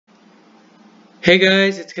Hey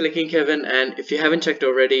guys, it's KillerKingKevin, and if you haven't checked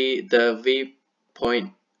already, the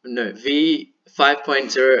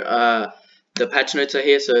V5.0 the patch notes are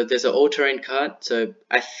here. So there's an all-terrain cart. So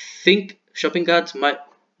I think shopping carts might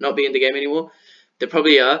not be in the game anymore. They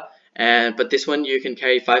probably are, and but this one you can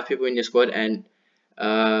carry 5 people in your squad, and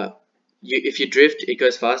uh, if you drift, it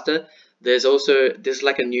goes faster. There's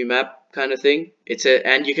like a new map kind of thing.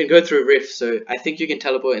 And you can go through rifts. So I think you can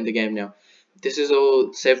teleport in the game now. This is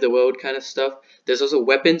all save the world kind of stuff. There's also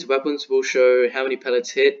weapons. Weapons will show how many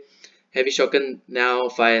pellets hit. Heavy shotgun now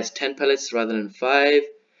fires 10 pellets rather than 5.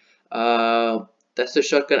 That's the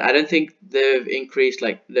shotgun. I don't think they've increased,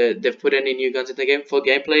 like, they've put any new guns in the game. For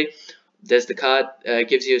gameplay, there's the cart,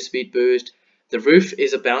 gives you a speed boost. The roof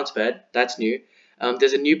is a bounce pad. That's new.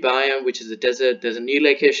 There's a new biome, which is a desert. There's a new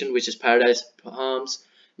location, which is Paradise Palms.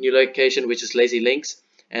 New location, which is Lazy Links.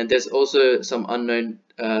 And there's also some unknown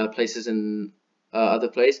places in other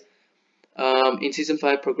places. In Season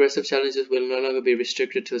 5, progressive challenges will no longer be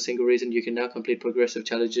restricted to a single reason. You can now complete progressive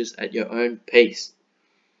challenges at your own pace.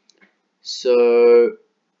 So,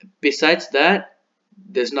 besides that,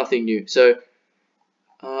 there's nothing new. So,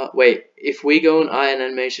 wait, if we go on Iron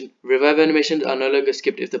Animation, revive animations are no longer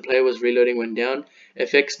skipped if the player was reloading when down.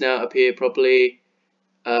 Effects now appear properly.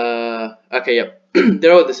 Okay, yep,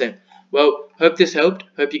 they're all the same. Well, hope this helped.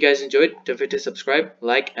 Hope you guys enjoyed. Don't forget to subscribe,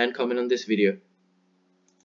 like, and comment on this video.